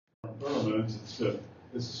Pheromones. It's the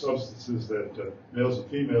substances that males and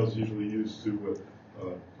females usually use to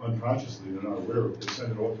unconsciously, they're not aware of it. They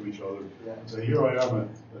send it off to each other and say, "Here I am,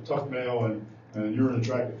 a tough male, and you're an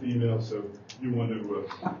attractive female, so you want to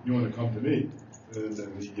come to me." And it's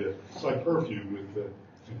like perfume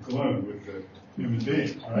and cologne with human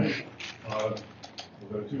beings, right?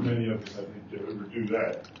 Although too many of us, I think, overdo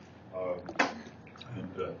that and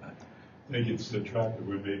think it's attractive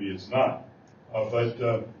when maybe it's not. But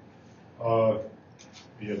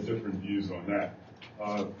we have different views on that.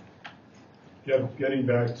 Getting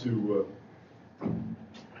back to,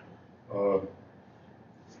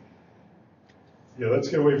 let's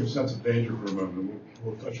get away from sense of danger for a moment.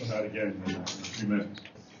 We'll touch on that again in a few minutes.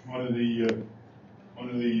 One of the,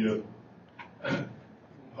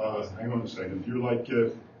 hang on a second. You're like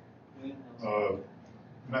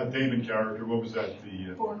Matt Damon character. What was that?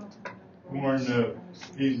 The Bourne.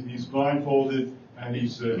 He's blindfolded and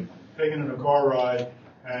he's taken in a car ride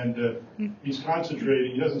and he's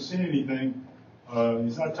concentrating. He doesn't see anything.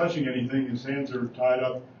 He's not touching anything. His hands are tied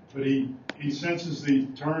up, but he senses the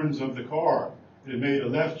turns of the car. It made a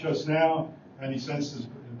left just now, and he sensed his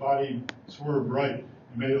body swerve right.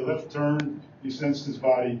 He made a left turn. He sensed his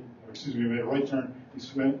body. He made a right turn. He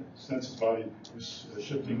sensed his body was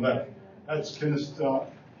shifting left. That's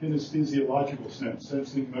kinesthesiological sense,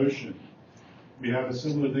 sensing motion. We have a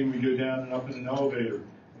similar thing. We go down and up in an elevator, and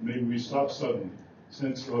maybe we stop suddenly.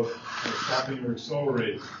 Sense of stopping or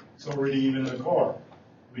accelerating even in a car.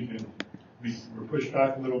 We're pushed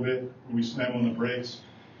back a little bit, or we slam on the brakes.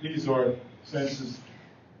 These are senses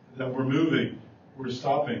that we're moving, we're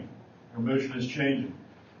stopping, our motion is changing.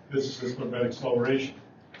 This is about acceleration.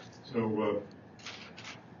 So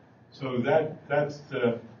that's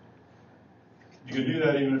you can do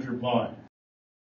that even if you're blind.